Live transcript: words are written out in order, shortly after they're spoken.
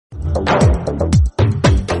Hi,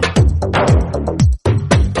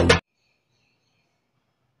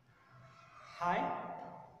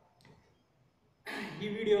 ఈ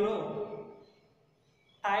వీడియోలో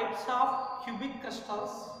types of cubic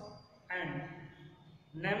crystals and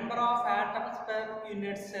number of atoms per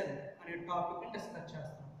unit cell అనే టాపిక్ని డిస్కస్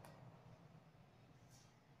చేస్తాం.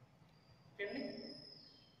 ఓకేండి,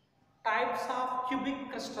 టైప్స్ ఆఫ్ క్యూబిక్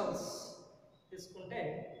క్రిస్టల్స్ తీసుకుంటే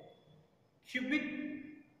క్యూబిక్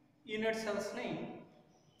యూనిట్ సెల్స్ని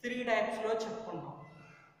 3 టైప్స్లో చెప్పుకుంటాం.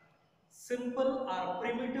 Simple are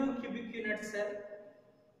primitive cubic unit cell,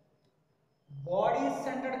 body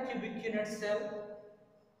centred cubic unit cell,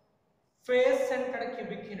 face centred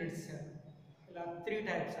cubic unit cell, ఇలా 3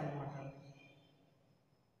 types అన్నమాట.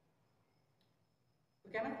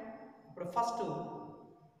 ఓకేనా? ఇప్పుడు first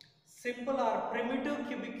simple are primitive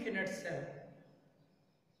cubic unit cell.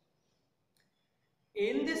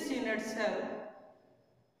 In this unit cell,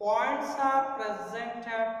 points are present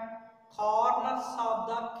at corners of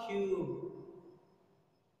the cube.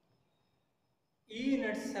 ఈ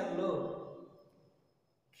unit సెల్లో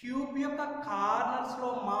cube యొక్క corners లో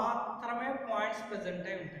మాత్రమే points present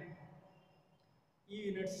అయి ఉంటాయి. ఈ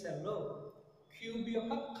యూనిట్ సెల్లో క్యూబ్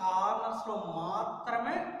యొక్క కార్నర్స్ లో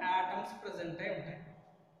మాత్రమే ఆటమ్స్ ప్రెజెంట్ అయి ఉంటాయి.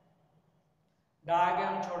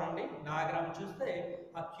 డయాగ్రామ్ చూడండి, డయాగ్రామ్ చూస్తే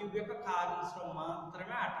ఆ క్యూబ్ యొక్క కార్నర్స్ లో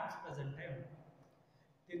మాత్రమే ఆటమ్స్ ప్రెజెంట్ అయి ఉంటాయి.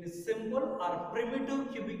 దీన్ని simple are primitive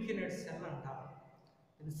cubic unit cell అంటారు.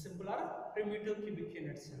 దీన్ని simple are primitive cubic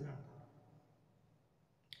unit cell అంటారు.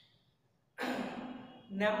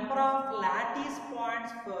 Number of lattice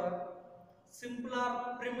points for simple or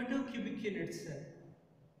primitive cubic unit cell.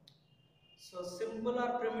 So simple or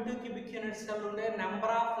primitive cubic unit cell unde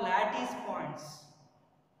number of lattice points.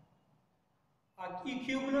 ఈ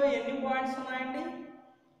cube లో ఎన్ని points ఉన్నాయండి?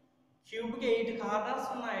 Cube కి 8 corners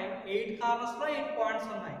ఉన్నాయి. 8 corners లో 8 points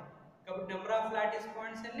ఉన్నాయి. కాబట్టి నెంబర్ ఆఫ్ లాటిస్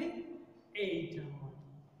పాయింట్స్ ఎన్ని? 8 అన్నమాట.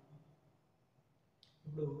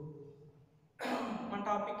 ఇప్పుడు మన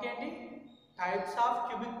టాపిక్ ఏంటి? Types of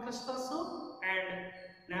cubic crystals and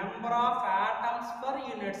number of atoms per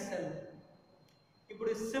unit cell.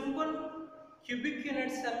 ఇప్పుడు సింపుల్ క్యూబిక్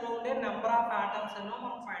యూనిట్ సెల్ లో ఉండే నెంబర్ ఆఫ్ ఆటమ్స్ అన్నో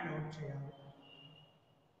మనం ఫైండ్ అవుట్ చేయాలి.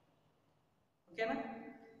 ఓకేనా?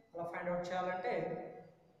 అలా ఫైండ్ అవుట్ చేయాలంటే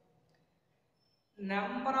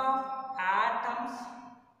number of atoms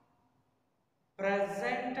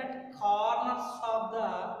present at corners of the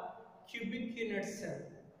cubic unit cell.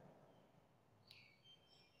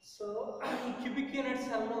 So ఈ క్యూబిక్ యూనిట్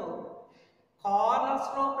సెల్ లో కార్నర్స్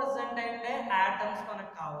లో ప్రెసెంట్ అయ్యే ఆటమ్స్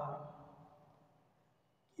మనకు కావాలి.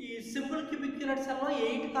 ఈ సింపుల్ క్యూబిక్ యూనిట్ సెల్ లో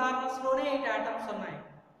 8 కార్నర్స్ లోనే 8 ఆటమ్స్ ఉన్నాయి.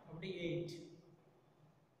 కాబట్టి 8.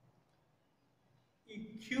 ఈ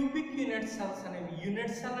క్యూబిక్ యూనిట్ సెల్స్ అనేవి,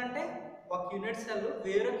 యూనిట్ సెల్ అంటే ఒక యూనిట్ సెల్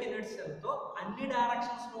వేరొక యూనిట్ సెల్ తో అన్ని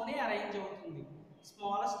డైరెక్షన్స్ లోనే అరేంజ్ అవుతుంది.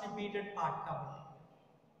 స్మాలెస్ట్ రిపీటెడ్ పార్ట్ కాబట్టి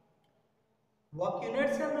ఒక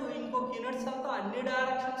యూనిట్ సెల్ ఇంకొక యూనిట్ సెల్ తో అన్ని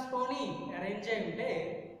డైరెక్షన్స్ లోని అరేంజ్ అయి ఉంటే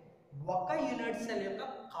ఒక యూనిట్ సెల్ యొక్క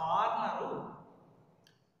కార్నరు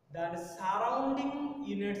దాని సరౌండింగ్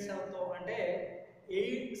యూనిట్ సెల్ తో అంటే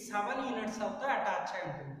 7 యూనిట్ సెల్ తో అటాచ్ అయి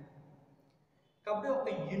ఉంటుంది. కాబట్టి ఒక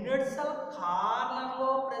యూనిట్ సెల్ కార్నర్ లో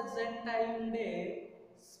ప్రెసెంట్ అయి ఉండే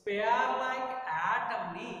స్పేర్ లైక్ ఆటమ్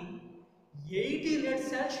ని 8 యూనిట్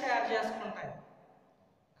సెల్ షేర్ చేసుకుంటాయి.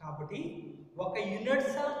 కాబట్టి ఒక యూనిట్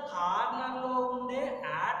సెల్ కార్నర్ లో ఉండే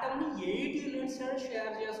ఆటమ్ ని 8 యూనిట్ సెల్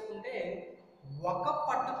షేర్ చేసుకుంటే ఒక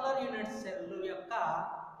పర్టికులర్ యూనిట్ సెల్ యొక్క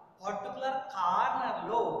పర్టికులర్ కార్నర్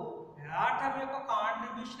లో ఆటమ్ యొక్క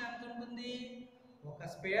కాంట్రిబ్యూషన్ ఎంత ఉంటుంది? ఒక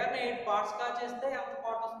స్పేర్ ని 8 పార్ట్స్ గా చేస్తే ఎంత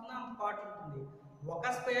పార్ట్ వస్తుందో అంత పార్ట్ ఉంటుంది. ఒక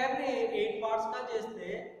స్పేర్ ని 8 పార్ట్స్ గా చేస్తే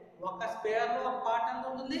ఒక స్పేర్ లో ఒక పార్ట్ ఎంత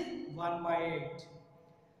ఉంటుంది? 1/8.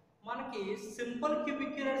 మనకి సింపుల్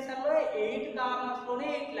క్యూబిక్ యూనిట్ సెల్ లో 8 కార్నర్స్ లోనే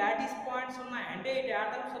 8 లాటిస్ పాయింట్స్ ఉన్నాయి. అంటే 8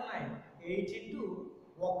 ఆటమ్స్ ఉన్నాయి. 8 ఇంటూ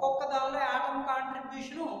ఒక్కొక్క దానిలో ఆటమ్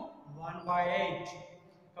కాంట్రిబ్యూషన్ 1/8.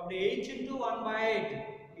 కాబట్టి 8 ఇంటూ 1/8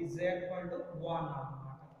 ఈజ్ ఈక్వల్ టు 1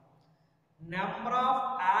 అన్నమాట. Number of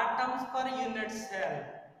atoms per unit cell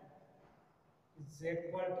is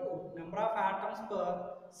equal to number of atoms per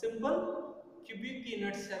simple cubic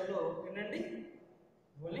unit cell లో ఏంటండి?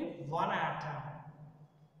 Only 1 atom.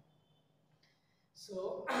 సో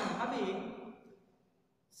అవి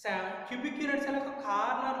క్యూబిక్ యూనిట్ సెల్ యొక్క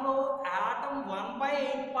corner లో atom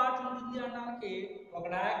 1/8 part ఉంటుంది అనడానికి ఒక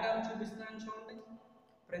డయాగ్రామ్ చూపిస్తున్నాను చూడండి.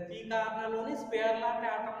 ప్రతి కార్నర్ లోని స్పేర్ లాంటి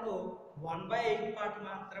ఆటమ్ లో 1/8 పార్ట్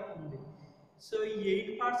మాత్రమే ఉంది. సో ఈ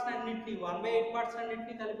 8 పార్ట్స్ అన్నిటిని 1/8 పార్ట్స్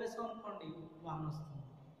అన్నిటిని కలిపేసాం అనుకోండి 1 వస్తుంది.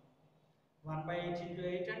 1/8 into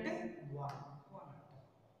 8 అంటే 1.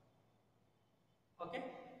 Okay,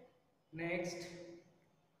 next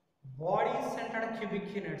body centered cubic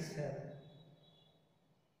unit cell.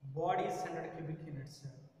 Body centered cubic unit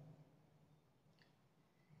cell.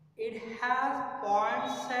 It has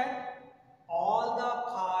points at all the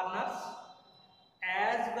corners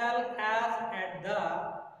as well as at the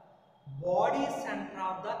body center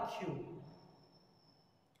of the cube.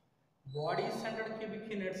 Body centered cubic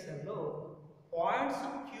unit cell లో points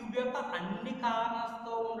cube యొక్క అన్ని corners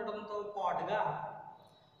తో ఉండడంతో పాటుగా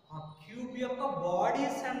ఆ cube యొక్క body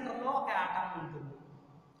centre లో ఒక ఆటమ్ ఉంటుంది.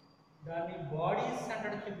 దాన్ని body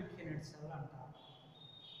centred cubic unit cell అంటారు.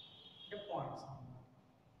 అంటే పాయింట్స్ అన్నమాట.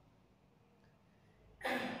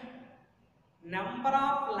 Number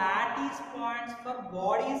of lattice points for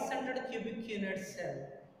body centered cubic unit cell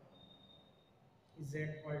is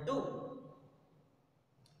equal to,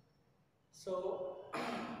 so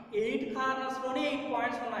 8 corners లోనే 8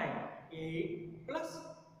 పాయింట్స్ ఉన్నాయి. 8 ప్లస్,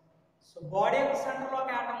 సో బాడీ యొక్క సెంటర్ లో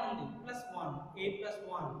ఒక ఆటమ్ ఉంది, plus 1, 8 plus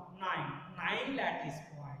 1 9 lattice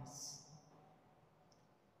points.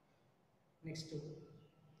 Next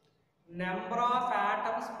number of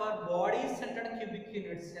atoms per body centred cubic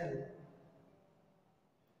unit cell.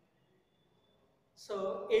 So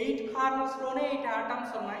 8 corners లోనే 8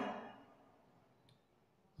 atoms ఉన్నాయి.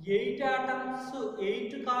 8 atoms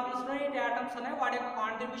 8 corners లో 8 atoms ఉన్నాయి. వాటి యొక్క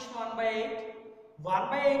కాంట్రిబ్యూషన్ 1/8.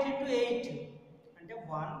 1/8 into 8 అంటే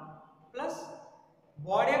 1 ప్లస్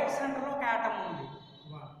బాడీ యొక్క సెంటర్ లో ఒక ఆటమ్ ఉంది,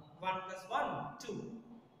 1 ప్లస్ 1 2.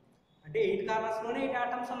 అంటే 8 కార్నర్స్ లోనే 8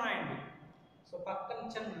 ఆటమ్స్ ఉన్నాయండి. సో పక్కన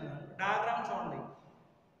చిన్న డయాగ్రామ్ చూడండి.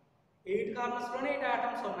 8 కార్నర్స్ లోనే 8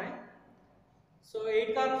 ఆటమ్స్ ఉన్నాయి. సో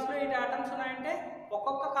 8 కార్నర్స్ లో 8 ఆటమ్స్ ఉన్నాయంటే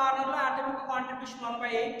ఒక్కొక్క కార్నర్ లో ఆటమ్ యొక్క కాంట్రిబ్యూషన్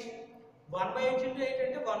 1/8. 1/8 into 8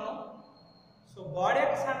 అంటే 1. సో బాడీ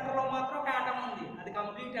యొక్క సెంటర్ లో మాత్రం ఒక ఆటమ్ ఉంది, అది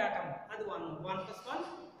కంప్లీట్ ఆటమ్, అది 1 plus 1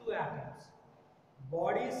 2 atoms.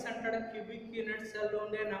 Body centred cubic unit cell లో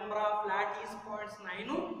ఉండే number of lattice points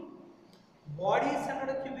 9. Body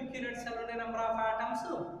centred cubic unit cell లో ఉండే number of atoms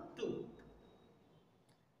 2.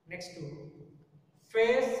 Next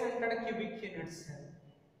face centred cubic unit cell.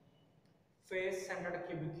 Face centered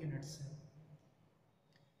cubic unit cell.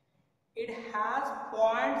 It has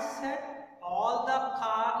points at all the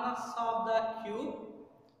corners of the cube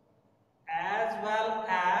as well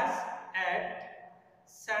as at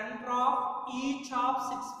center of each of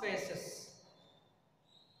 6 faces.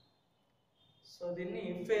 So దీన్ని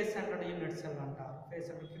face centered unit cell అంటారు. Face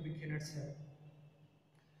centered cubic unit cell.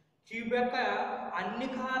 Cube యొక్క అన్ని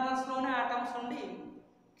corners లోనే atoms ఉండి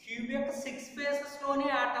cube యొక్క 6 faces లోనే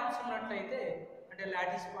atoms ఉన్నట్లయితే, అంటే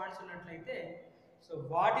లాటిస్ పాయింట్స్ ఉన్నట్లయితే, సో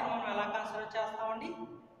వాటిని మనం ఎలా కన్సిడర్ చేస్తామండి?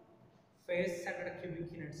 Face centred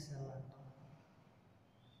cubic unit cell అంటాం.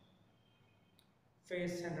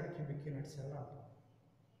 Face centred cubic unit cell అంటాం.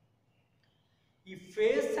 ఈ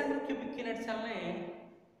face centred cubic unit cell ని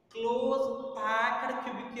close packed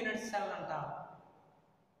cubic unit cell అంటారు.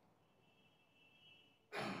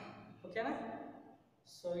 ఓకేనా?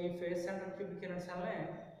 సో ఈ face centred cubic unit cell ని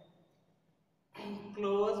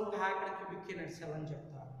close packed cubic unit cell అని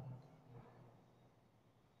చెప్తారు.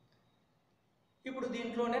 ఇప్పుడు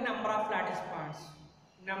దీంట్లోనే number of lattice points.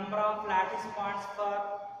 Number of lattice points for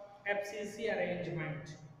FCC arrangement.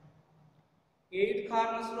 8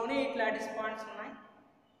 corners లోనే 8 లాటిస్ పాయింట్స్ ఉన్నాయి.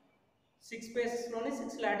 6 ఫేసెస్ లోనే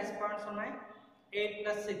 6 లాటిస్ పాయింట్స్ ఉన్నాయి. 8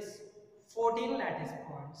 plus 6 14 lattice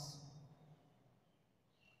points.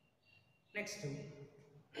 Next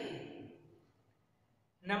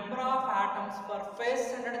number of atoms per face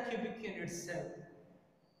centered cubic unit cell.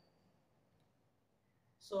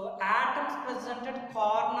 So atoms present at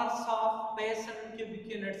corners of face centered cubic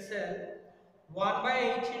unit cell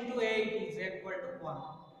 1/8 into 8 is equal to 1.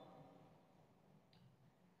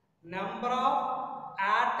 Number of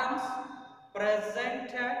atoms present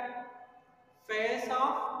at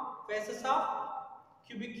faces of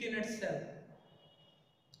cubic unit cell.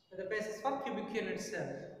 The faces for cubic unit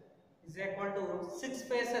cell is equal to 6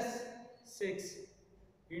 faces 6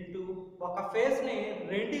 into ఒక face ని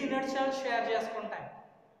 2 unit cells share చేసుకుంటాయి.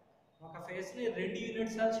 ఒక face ని 2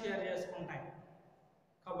 unit cells share చేసుకుంటాయి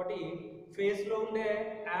కాబట్టి face లో ఉండే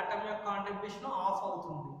atom యొక్క కాంట్రిబ్యూషన్ హాఫ్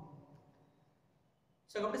అవుతుంది.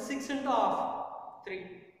 సో కాబట్టి 6 into half 3.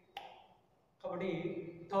 కాబట్టి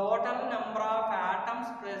total number of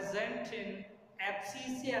atoms present in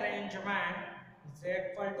FCC arrangement is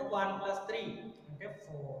equal to 1 plus 3 అంటే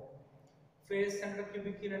 4. Face centre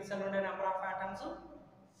cubic unit cell ఉండే నెంబర్ ఆఫ్ ఆటమ్స్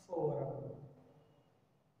 4.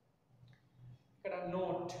 ఇక్కడ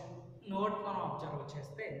నోట్ మనం అబ్జర్వ్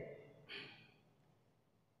చేస్తే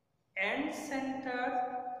end centre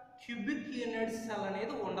cubic unit cell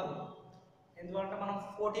అనేది ఉండదు. ఎందుకంటే మనం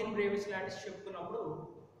 14 Brevis lattice చెప్పుకున్నప్పుడు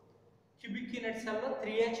cubic unit cell లో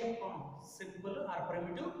 3A చెప్పుకున్నాం, simple are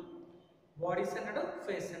primitive body centred,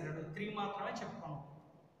 face centred 3 మాత్రమే చెప్పుకున్నాం.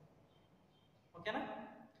 ఓకేనా?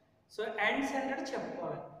 సో ఎండ్ సెంటర్డ్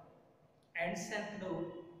చెప్పుకోవాలి. ఎండ్ సెంటర్డ్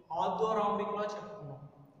ఆర్థోరాంబిక్ లో చెప్పుకున్నాం.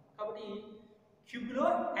 కాబట్టి క్యూబ్ లో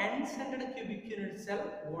end centred cubic unit cell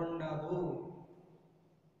ఉండదు.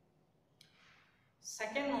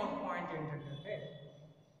 సెకండ్ నోట్ పాయింట్ ఏంటంటే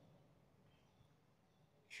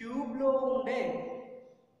క్యూబ్ లో ఉండే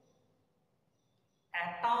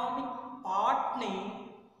అటామిక్ పార్ట్ ని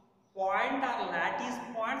point are lattice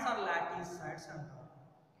points are lattice sides అంటారు.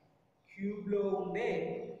 క్యూబ్ లో ఉండే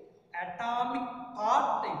అటామిక్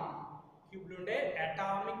పార్ట్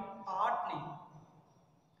ని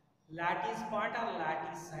lattice point are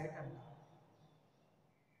lattice side అంటారు.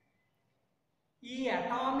 ఈ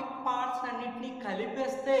అటామిక్ పార్ట్స్ అన్నిటినీ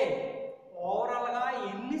కలిపేస్తే ఓవరాల్ గా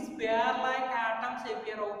ఎన్ని స్క్వేర్ లైక్ ఆటమ్స్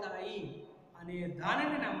అపియర్ అవుతాయి అనే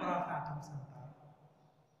దానిని నెంబర్ ఆఫ్ ఆటమ్స్ అంటారు.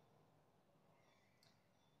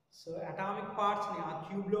 సో అటామిక్ పార్ట్స్ ని ఆ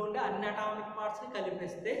క్యూబ్ లో ఉండే అన్ని అటామిక్ పార్ట్స్ ని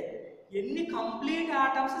కలిపేస్తే ఎన్ని కంప్లీట్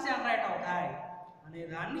ఆటమ్స్ జనరేట్ అవుతాయి అనే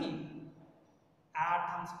దాన్ని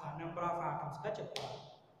ఆటమ్స్ గా నెంబర్ ఆఫ్ ఆటమ్స్ గా చెప్తారు.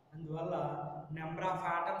 అందువల్ల number of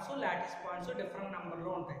atoms lattice points different number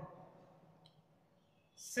లో ఉంటాయి.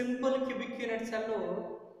 Simple cubic unit cell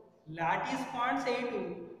lattice points 8,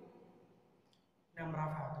 number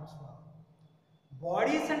of atoms 1.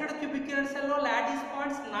 Body centred cubic unit cell లో lattice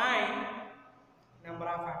points 9,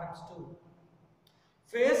 number of atoms 2.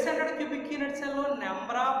 Face centred cubic unit cell లో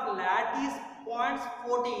number of lattice points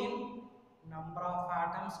 14, number of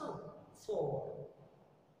atoms 4.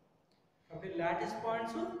 కాబట్టి lattice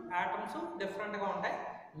points atoms different గా ఉంటాయి.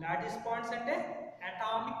 Lattice points అంటే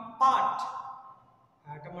atomic part,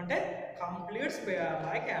 atom అంటే complete square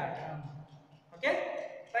like atom. Okay,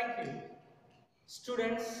 thank you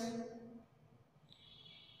students.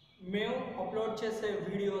 మేము upload చేసే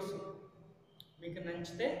videos మీకు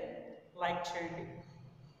నచ్చితే లైక్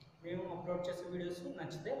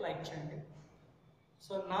చేయండి.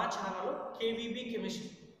 సో నా ఛానల్ కేవీబీ కెమిస్ట్రీ.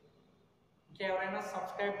 ఇంకెవరైనా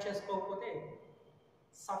సబ్స్క్రైబ్ చేసుకోకపోతే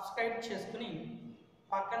సబ్స్క్రైబ్ చేసుకుని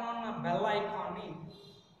పక్కన ఉన్న బెల్ ఐకాన్ని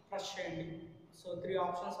ప్రెస్ చేయండి. సో 3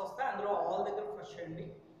 ఆప్షన్స్ వస్తాయి, అందులో ఆల్ దగ్గర ప్రెస్ చేయండి.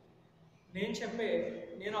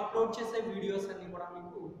 నేను అప్లోడ్ చేసే వీడియోస్ అన్నీ కూడా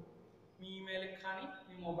మీకు మీ ఈమెయిల్కి కానీ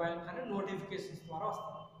మీ మొబైల్కి కానీ నోటిఫికేషన్స్ ద్వారా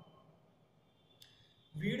వస్తాయి.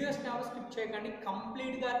 వీడియోస్ని ఎవరు స్కిప్ చేయకండి,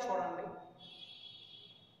 కంప్లీట్గా చూడండి.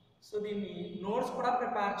 సో దీన్ని నోట్స్ కూడా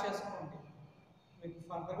ప్రిపేర్ చేసుకోండి, మీకు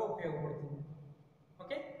ఫర్దర్గా ఉపయోగపడుతుంది.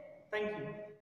 Okay, thank you.